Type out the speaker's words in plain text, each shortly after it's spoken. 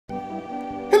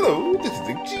Hello, this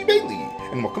is G. Bailey,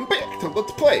 and welcome back to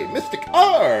Let's Play Mystic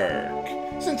Ark.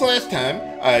 Since last time,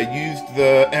 I used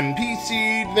the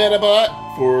NPC that I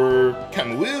bought for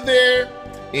Kamiwoo there,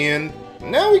 and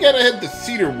now we gotta head to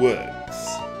Cedar Woods.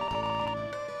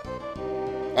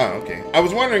 Oh, okay. I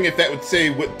was wondering if that would say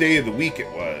what day of the week it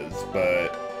was,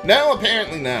 but no,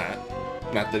 apparently not.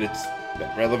 Not that it's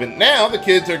that relevant now. The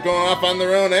kids are going off on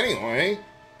their own anyway.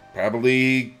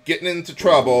 Probably getting into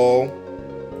trouble,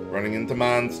 running into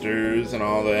monsters and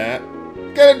all that.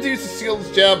 Gotta do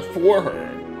Cecile's job for her.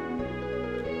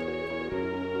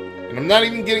 And I'm not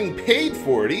even getting paid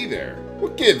for it either.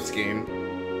 What gives, game?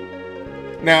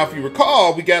 Now, if you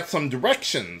recall, we got some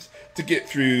directions to get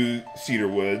through Cedar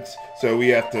Woods, so we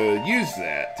have to use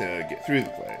that to get through the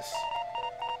place.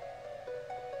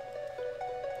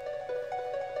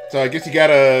 So I guess you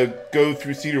gotta go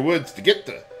through Cedar Woods to get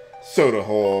to Soda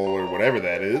Hole, or whatever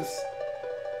that is.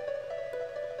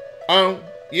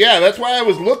 Yeah, that's why I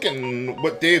was looking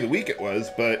what day of the week it was,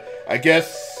 but I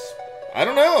guess, I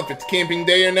don't know if it's camping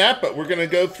day or not, but we're gonna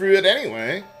go through it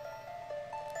anyway.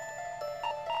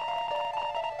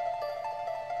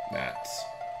 Nuts.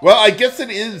 Well, I guess it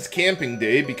is camping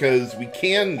day because we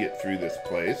can get through this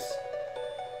place.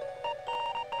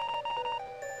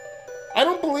 I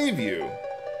don't believe you.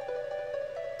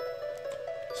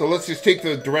 So let's just take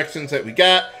the directions that we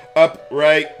got. Up,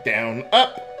 right, down,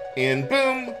 up. And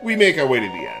boom, we make our way to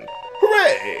the end.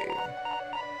 Hooray!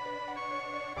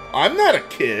 I'm not a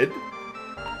kid.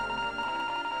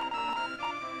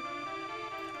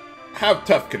 How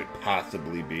tough could it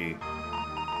possibly be?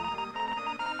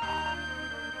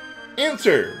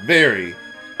 Answer, very.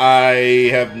 I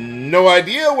have no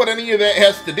idea what any of that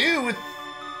has to do with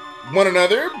one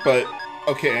another, but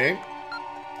okay.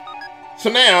 So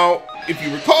now, if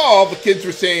you recall, the kids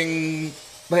were saying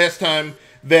last time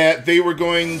that they were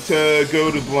going to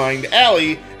go to Blind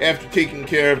Alley after taking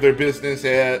care of their business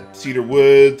at Cedar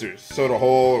Woods or Soda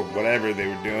Hole or whatever they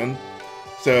were doing.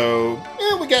 So,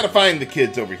 yeah, we gotta find the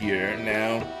kids over here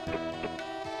now.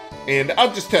 And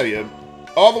I'll just tell you,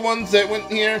 all the ones that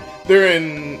went here, they're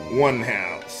in one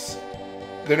house.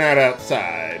 They're not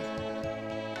outside.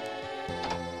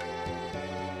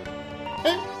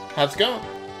 Hey, how's it going?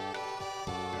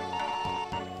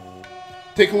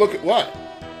 Take a look at what?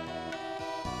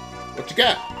 What you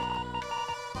got?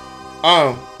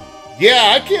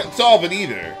 Yeah, I can't solve it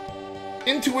either.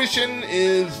 Intuition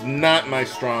is not my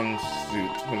strong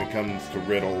suit when it comes to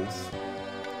riddles.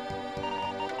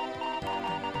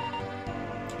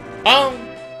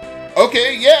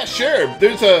 Okay, yeah, sure.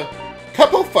 There's a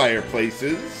couple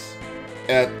fireplaces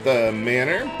at the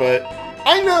manor, but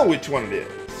I know which one it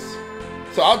is.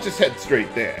 So I'll just head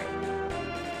straight there.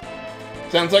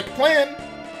 Sounds like a plan.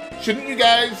 Shouldn't you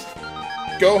guys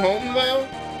go home, though?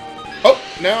 Oh,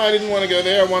 no, I didn't want to go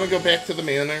there. I want to go back to the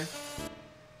manor.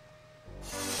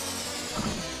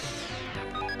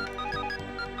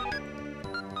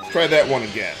 Let's try that one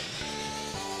again.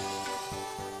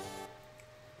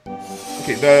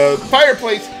 Okay, the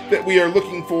fireplace that we are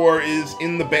looking for is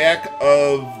in the back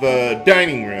of the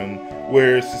dining room,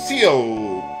 where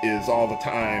Cecile is all the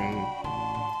time,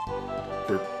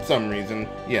 for some reason.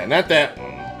 Yeah, not that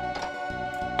one.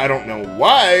 I don't know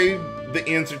why the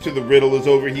answer to the riddle is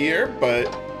over here, but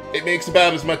it makes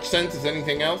about as much sense as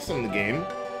anything else in the game.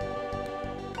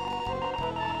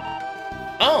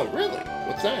 Oh, really?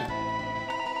 What's that?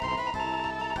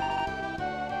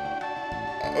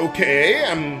 Okay,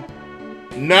 I'm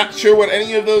not sure what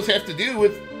any of those have to do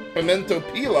with pimento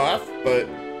pilaf, but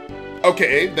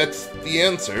okay, that's the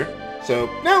answer. So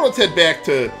now let's head back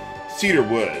to Cedar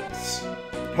Woods.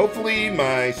 Hopefully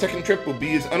my second trip will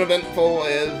be as uneventful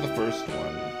as the first one.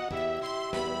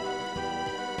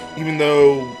 Even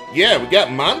though, yeah, we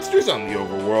got monsters on the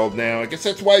overworld now. I guess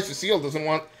that's why Cecile doesn't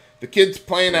want the kids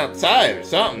playing outside or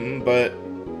something, but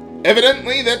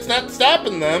evidently that's not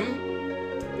stopping them.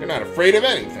 They're not afraid of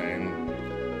anything.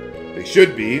 They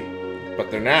should be, but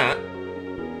they're not.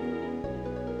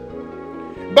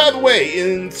 By the way,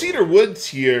 in Cedar Woods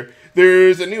here,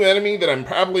 there's a new enemy that I'm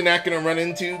probably not going to run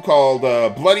into called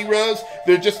Bloody Rose.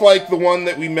 They're just like the one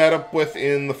that we met up with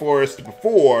in the forest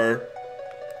before.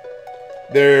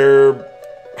 They're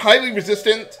highly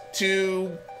resistant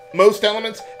to most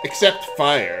elements except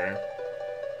fire.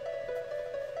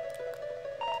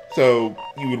 So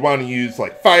you would want to use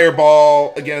like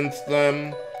Fireball against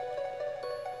them.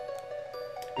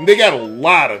 And they got a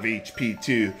lot of HP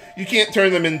too. You can't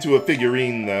turn them into a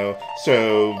figurine though,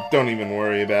 so don't even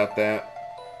worry about that.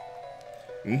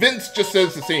 And Vince just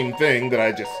says the same thing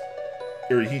that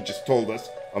he just told us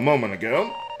a moment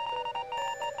ago.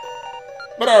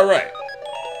 But alright.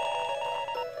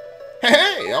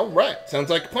 Hey, alright. Sounds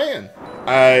like a plan.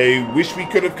 I wish we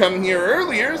could have come here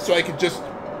earlier so I could just...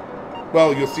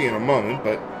 Well, you'll see in a moment,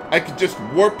 but I could just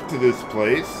warp to this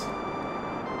place.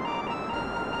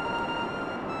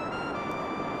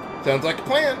 Sounds like a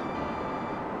plan.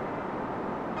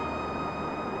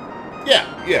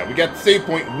 Yeah, we got the save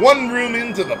point one room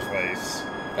into the place.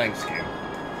 Thanks, Kim.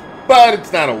 But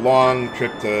it's not a long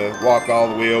trip to walk all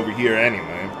the way over here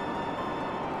anyway.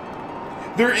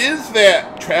 There is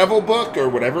that travel book, or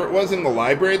whatever it was in the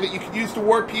library that you could use to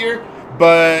warp here,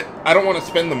 but I don't want to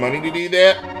spend the money to do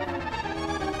that.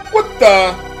 What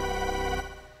the?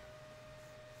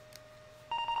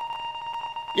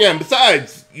 Yeah, and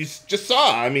besides, you just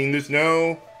saw, I mean,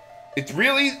 it's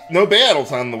really no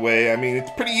battles on the way. I mean,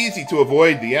 it's pretty easy to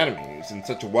avoid the enemies in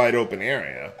such a wide open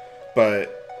area.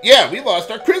 But, yeah, we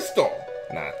lost our crystal.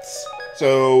 Nuts.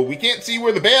 So, we can't see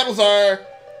where the battles are.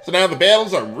 So now the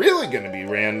battles are really going to be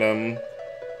random.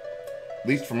 At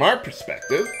least from our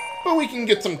perspective. But we can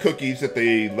get some cookies that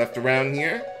they left around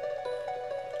here.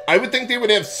 I would think they would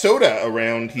have soda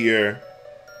around here.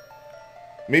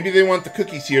 Maybe they want the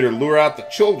cookies here to lure out the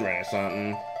children or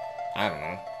something. I don't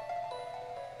know.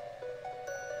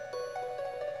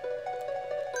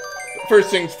 First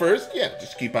things first, yeah,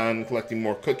 just keep on collecting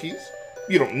more cookies.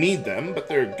 You don't need them, but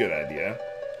they're a good idea.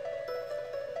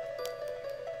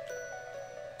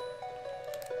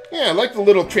 Yeah, I like the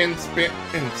little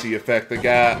transparency effect they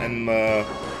got in the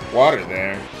water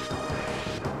there.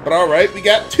 But alright, we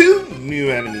got 2 new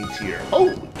enemies here.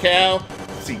 Holy cow.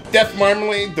 Let's see, Death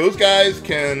Marmalade, those guys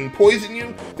can poison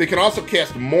you. They can also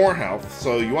cast more health,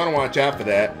 so you want to watch out for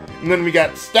that. And then we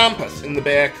got Stompus in the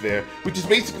back there, which is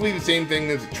basically the same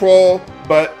thing as a troll,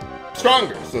 but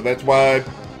stronger. So that's why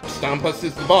Stompus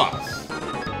is the boss,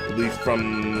 at least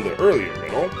from the earlier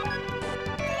riddle.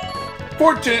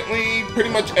 Fortunately, pretty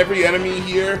much every enemy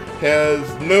here has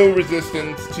no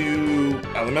resistance to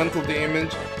elemental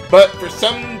damage, but for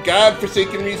some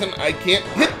godforsaken reason, I can't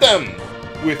hit them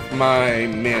with my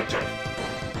magic.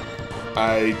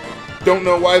 I don't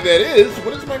know why that is.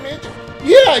 What is my magic?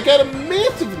 Yeah, I got a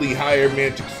massively higher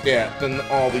magic stat than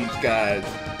all these guys.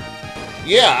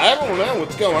 Yeah, I don't know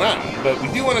what's going on, but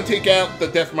we do want to take out the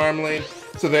Death Marmalade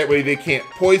so that way they can't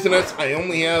poison us. I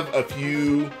only have a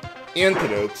few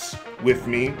antidotes with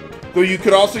me, though you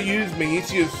could also use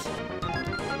Meisia's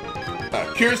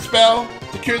cure spell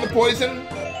to cure the poison,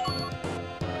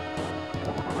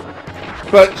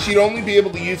 but she'd only be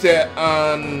able to use that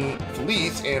on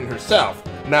Felys and herself,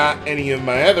 not any of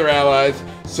my other allies,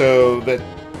 so that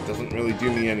doesn't really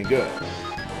do me any good.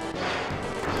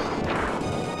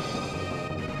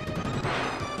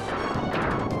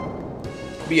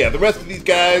 But yeah, the rest of these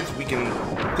guys we can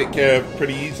take care of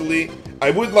pretty easily.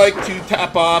 I would like to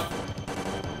top off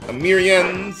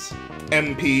Miriene's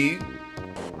MP,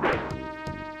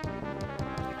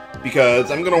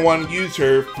 because I'm going to want to use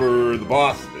her for the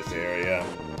boss of this area.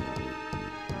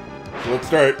 So let's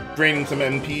start draining some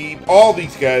MP. All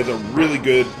these guys are really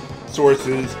good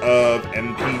sources of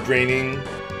MP draining,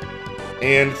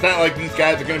 and it's not like these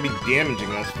guys are going to be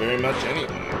damaging us very much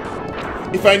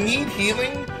anyway. If I need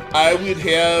healing, I would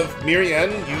have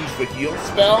Miriene use the heal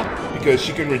spell, because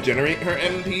she can regenerate her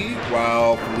MP,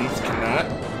 while Felys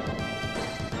cannot.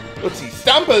 Let's see,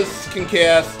 Stompus can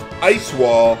cast Ice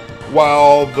Wall,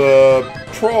 while the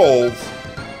trolls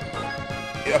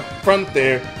up front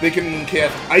there, they can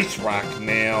cast Ice Rock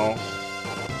now.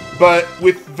 But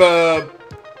with the,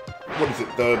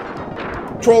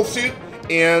 the troll suit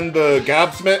and the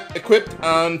Gobsmet equipped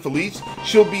on Felys,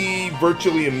 she'll be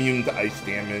virtually immune to ice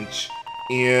damage.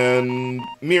 And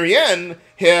Miriene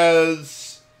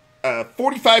has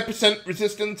 45%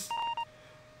 resistance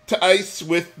to ice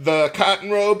with the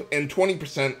cotton robe and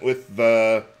 20% with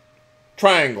the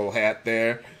triangle hat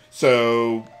there.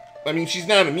 So, I mean, she's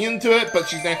not immune to it, but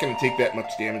she's not going to take that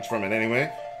much damage from it anyway.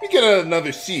 We get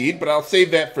another seed, but I'll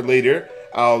save that for later.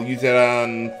 I'll use that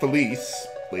on Felys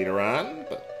later on,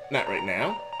 but not right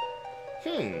now.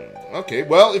 Okay,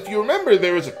 well, if you remember,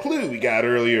 there was a clue we got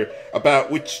earlier about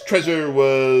which treasure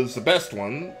was the best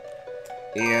one,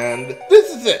 and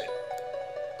this is it.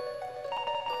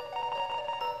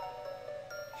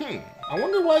 I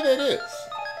wonder why that is.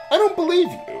 I don't believe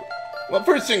you. Well,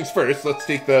 first things first, let's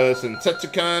take the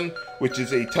Sansetsukon, which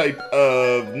is a type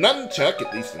of nunchuck,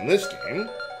 at least in this game.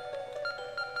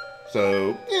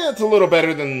 So, yeah, it's a little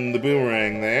better than the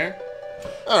boomerang there.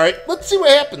 Alright, let's see what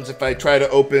happens if I try to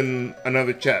open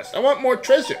another chest. I want more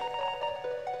treasure.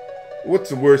 What's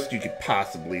the worst you could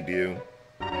possibly do?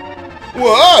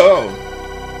 Whoa!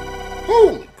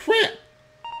 Holy crap!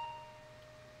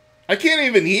 I can't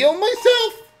even heal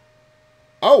myself?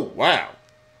 Oh, wow.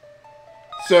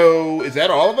 So, is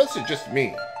that all of us or just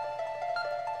me?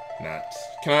 Nuts.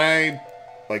 Can I,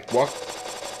 like, walk?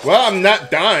 Well, I'm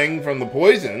not dying from the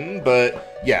poison,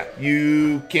 but yeah,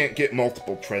 you can't get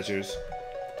multiple treasures.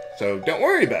 So don't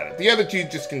worry about it. The other two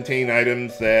just contain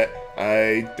items that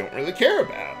I don't really care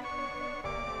about.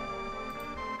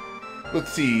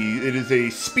 Let's see, it is a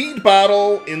speed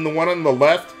bottle in the one on the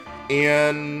left,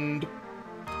 and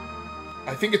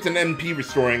I think it's an MP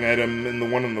restoring item in the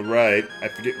one on the right. I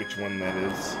forget which one that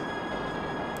is.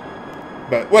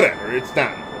 But whatever, it's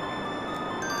not important.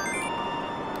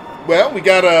 Well, we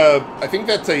got I think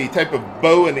that's a type of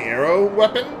bow and arrow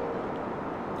weapon.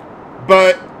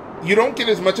 But you don't get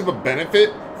as much of a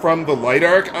benefit from the light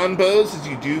arc on bows as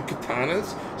you do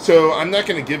katanas. So I'm not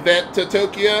going to give that to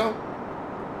Tokio.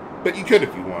 But you could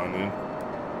if you wanted.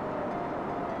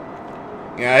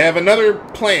 Yeah, I have another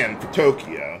plan for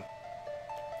Tokio.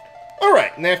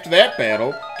 Alright, and after that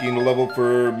battle, gain a level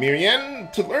for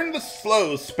Miriene to learn the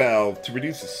slow spell to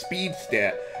reduce the speed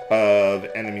stat of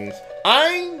enemies.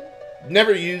 I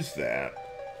never used that.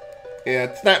 Yeah,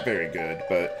 it's not very good,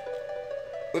 but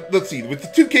let's see. With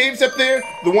the two caves up there,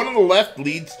 the one on the left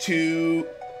leads to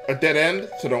a dead end,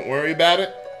 so don't worry about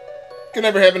it. Can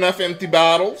never have enough empty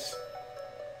bottles.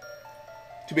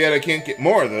 Too bad I can't get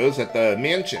more of those at the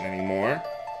mansion anymore.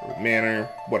 Or manor,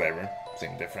 whatever.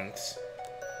 Same difference.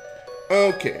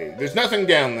 Okay, there's nothing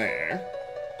down there.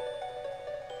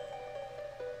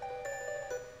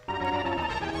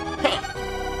 Huh.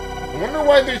 I wonder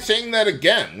why they're saying that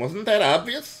again. Wasn't that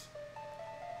obvious?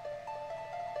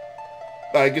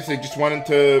 I guess they just wanted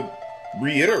to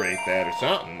reiterate that or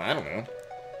something. I don't know.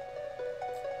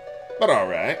 But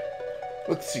alright.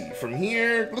 Let's see. From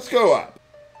here, let's go up.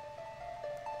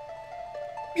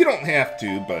 You don't have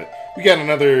to, but we got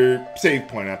another save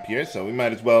point up here, so we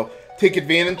might as well take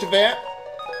advantage of that.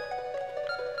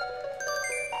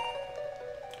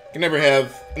 Can never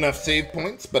have enough save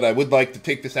points, but I would like to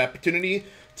take this opportunity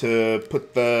to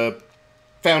put the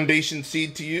foundation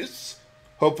seed to use.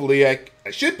 Hopefully I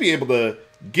should be able to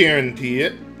guarantee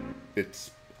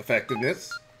its effectiveness.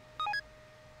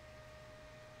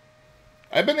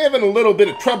 I've been having a little bit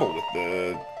of trouble with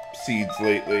the seeds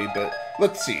lately, but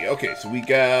let's see. Okay, so we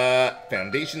got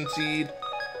foundation seed.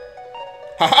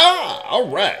 Haha!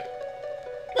 Alright.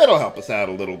 That'll help us out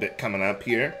a little bit coming up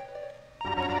here.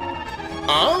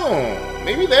 Oh,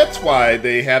 maybe that's why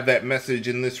they have that message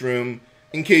in this room,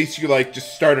 in case you, like,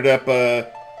 just started up or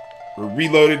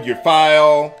reloaded your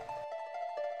file.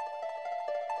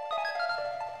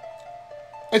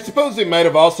 I suppose they might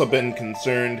have also been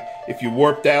concerned if you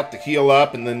warped out to heal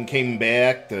up and then came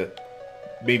back to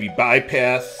maybe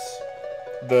bypass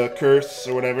the curse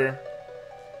or whatever.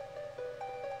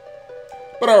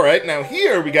 But alright, now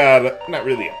here we got not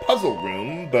really a puzzle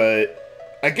room, but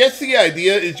I guess the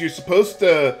idea is you're supposed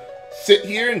to sit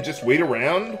here and just wait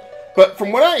around. But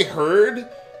from what I heard,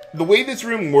 the way this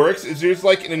room works is there's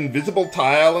like an invisible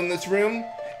tile in this room,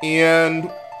 and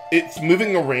it's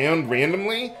moving around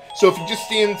randomly. So if you just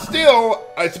stand still,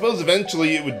 I suppose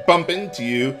eventually it would bump into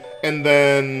you, and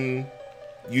then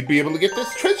you'd be able to get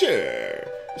this treasure.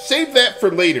 Save that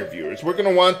for later, viewers. We're going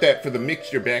to want that for the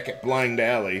mixture back at Blind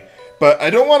Alley. But I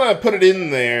don't want to put it in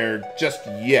there just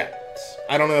yet.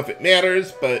 I don't know if it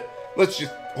matters, but let's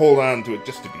just hold on to it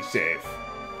just to be safe.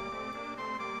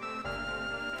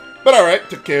 But alright,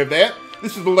 took care of that.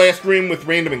 This is the last room with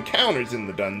random encounters in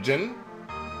the dungeon.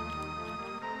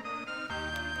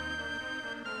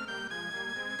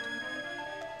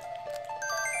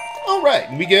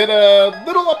 Alright, we get a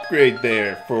little upgrade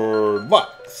there for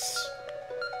Lux.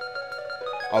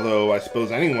 Although I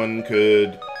suppose anyone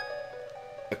could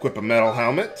equip a metal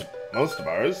helmet. Most of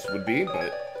ours would be,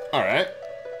 but alright.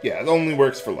 Yeah, it only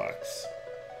works for Lux.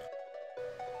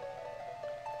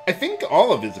 I think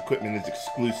all of his equipment is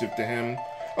exclusive to him.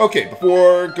 Okay,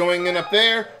 before going in up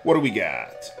there, what do we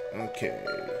got? Okay.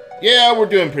 Yeah, we're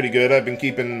doing pretty good. I've been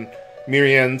keeping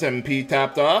Miriene's MP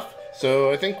topped off,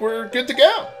 so I think we're good to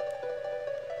go.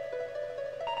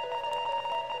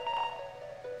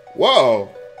 Whoa.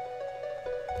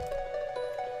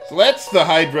 So that's the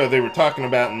Hydra they were talking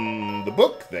about in the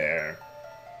book there.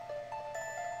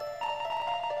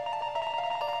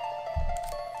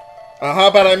 How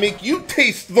about I make you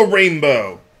taste the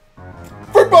rainbow?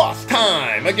 For boss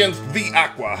time against the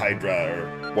Aqua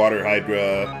Hydra, or Water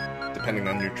Hydra, depending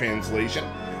on your translation.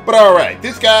 But alright,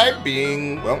 this guy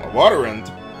being, well, a water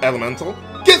elemental,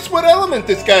 guess what element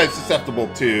this guy is susceptible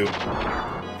to?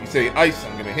 If you say ice,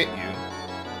 I'm gonna hit you.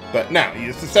 But now, he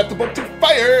is susceptible to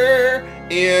fire,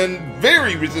 and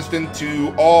very resistant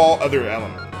to all other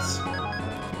elements.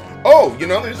 Oh, you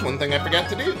know, there's one thing I forgot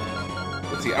to do.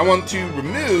 Let's see, I want to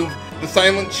remove the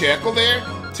silent shackle there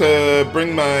to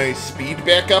bring my speed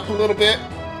back up a little bit.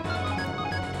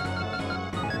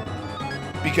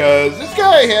 Because this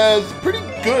guy has pretty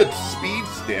good speed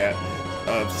stat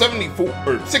of 74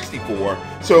 or 64.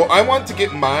 So I want to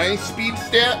get my speed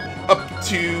stat up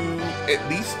to at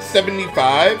least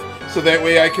 75. So that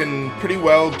way I can pretty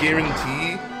well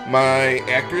guarantee my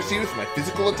accuracy with my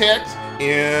physical attacks.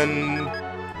 And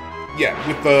yeah,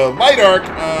 with the light arc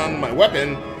on my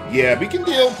weapon, yeah, we can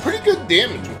deal pretty good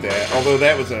damage with that. Although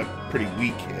that was a pretty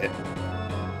weak hit.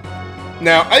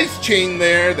 Now, Ice Chain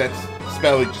there, that's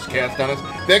spell he just cast on us,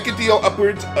 that could deal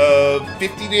upwards of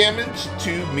 50 damage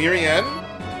to Miriene.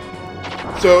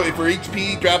 So if her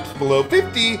HP drops below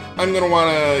 50, I'm going to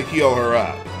want to heal her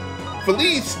up.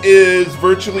 Felys is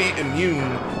virtually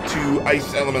immune to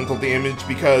ice elemental damage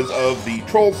because of the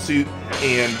troll suit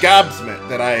and Gobsmet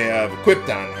that I have equipped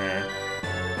on her.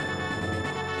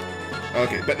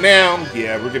 Okay, but now,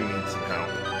 yeah, we're going to need some help.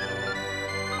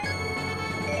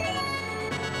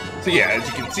 So yeah, as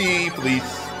you can see,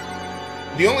 Felys,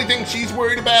 the only thing she's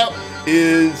worried about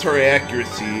is her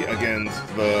accuracy against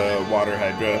the water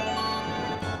Hydra.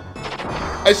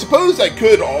 I suppose I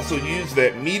could also use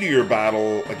that meteor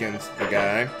bottle against the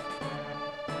guy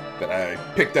that I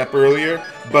picked up earlier,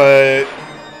 but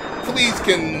Felys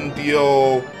can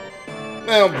deal,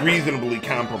 well, reasonably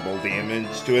comparable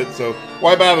damage to it, so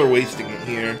why bother wasting it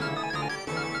here?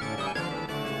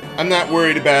 I'm not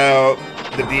worried about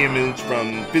the damage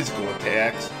from physical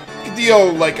attacks. You can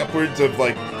deal like upwards of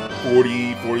like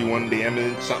 40, 41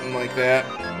 damage, something like that.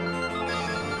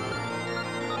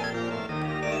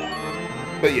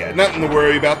 But yeah, nothing to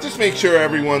worry about. Just make sure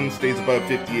everyone stays above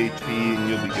 50 HP and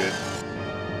you'll be good.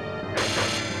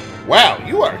 Wow,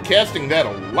 you are casting that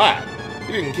a lot.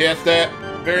 You didn't cast that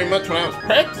very much when I was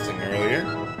practicing earlier.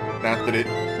 Not that it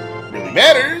really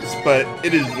matters, but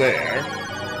it is there.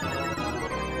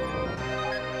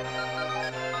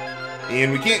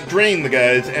 And we can't drain the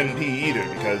guy's MP either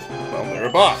because, well, they're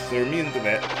a boss. They're immune to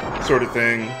that sort of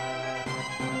thing.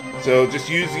 So just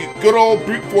use the good old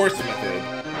brute force method.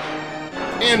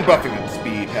 And buffing up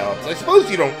speed helps. I suppose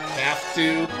you don't have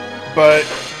to, but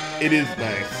it is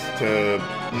nice to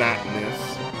not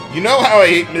miss. You know how I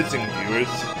hate missing, viewers.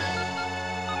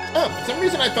 Oh, for some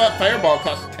reason I thought Fireball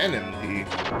cost 10 MP.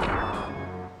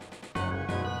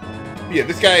 Yeah,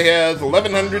 this guy has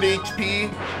 1100 HP.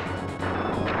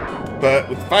 But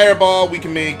with Fireball, we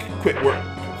can make quick work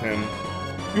with him.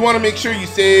 You want to make sure you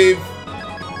save...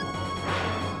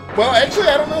 Well, actually,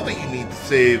 I don't know that you need to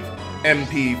save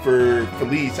MP for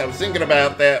Felys. I was thinking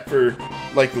about that for,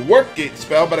 like, the Warp Gate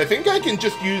spell, but I think I can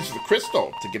just use the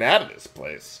crystal to get out of this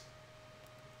place.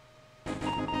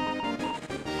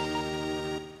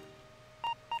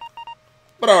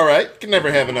 But alright, can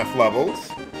never have enough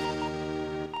levels.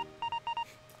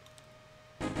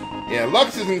 Yeah,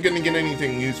 Lux isn't going to get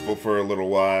anything useful for a little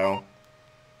while.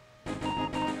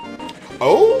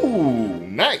 Oh,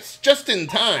 nice. Just in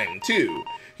time, too.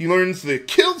 He learns the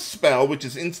kill spell, which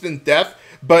is instant death,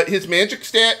 but his magic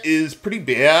stat is pretty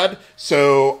bad,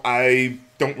 so I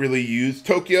don't really use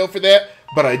Tokio for that.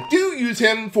 But I do use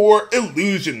him for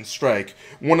Illusion Strike,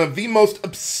 one of the most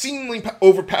obscenely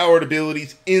overpowered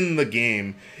abilities in the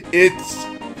game. It's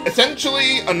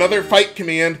essentially another fight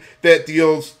command that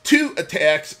deals 2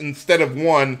 attacks instead of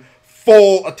 1,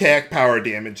 full attack power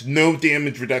damage, no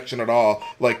damage reduction at all,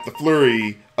 like the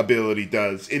Flurry ability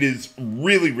does. It is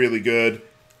really, really good,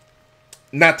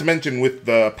 not to mention with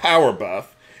the power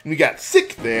buff. And we got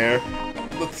Sick there.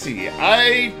 Let's see,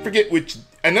 I forget which...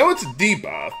 I know it's a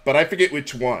debuff, but I forget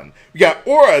which one. We got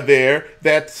Aura there.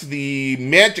 That's the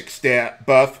magic stat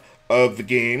buff of the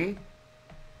game.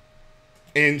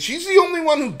 And she's the only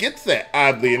one who gets that,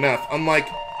 oddly enough. Unlike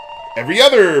every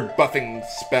other buffing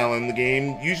spell in the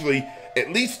game, usually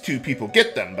at least 2 people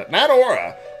get them, but not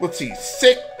Aura. Let's see,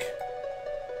 Sick.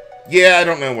 Yeah, I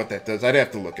don't know what that does. I'd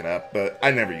have to look it up, but I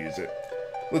never use it.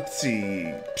 Let's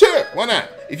see. Sure, why not?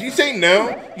 If you say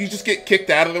no, you just get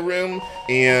kicked out of the room,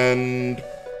 and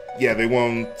yeah, you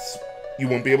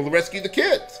won't be able to rescue the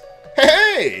kids.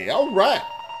 Hey, all right.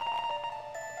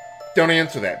 Don't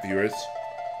answer that, viewers.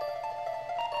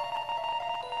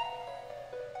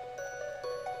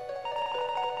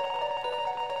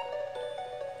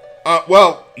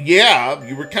 Well, yeah,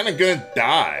 you were kind of gonna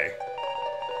die.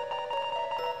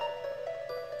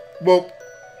 Well,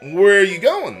 where are you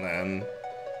going then?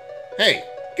 Hey,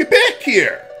 get back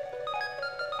here!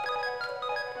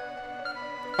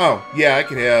 Oh, yeah, I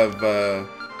could have,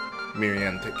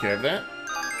 Miriene take care of that.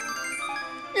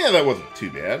 Yeah, that wasn't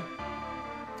too bad.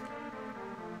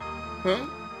 Huh?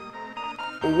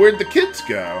 Well, where'd the kids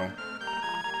go?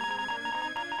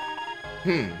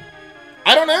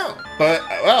 I don't know, but,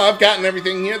 well, I've gotten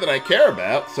everything here that I care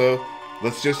about, so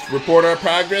let's just report our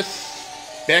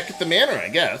progress back at the manor, I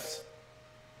guess.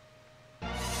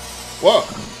 Whoa.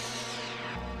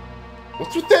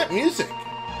 What's with that music?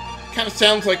 Kind of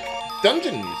sounds like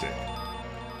dungeon music.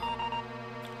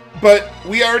 But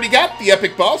we already got the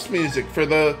epic boss music for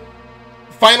the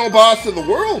final boss of the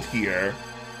world here.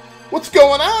 What's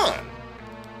going on?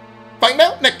 Find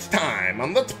out next time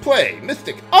on Let's Play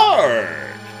Mystic Arc.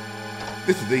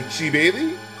 This is H.C.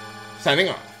 Bailey, signing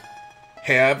off.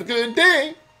 Have a good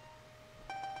day.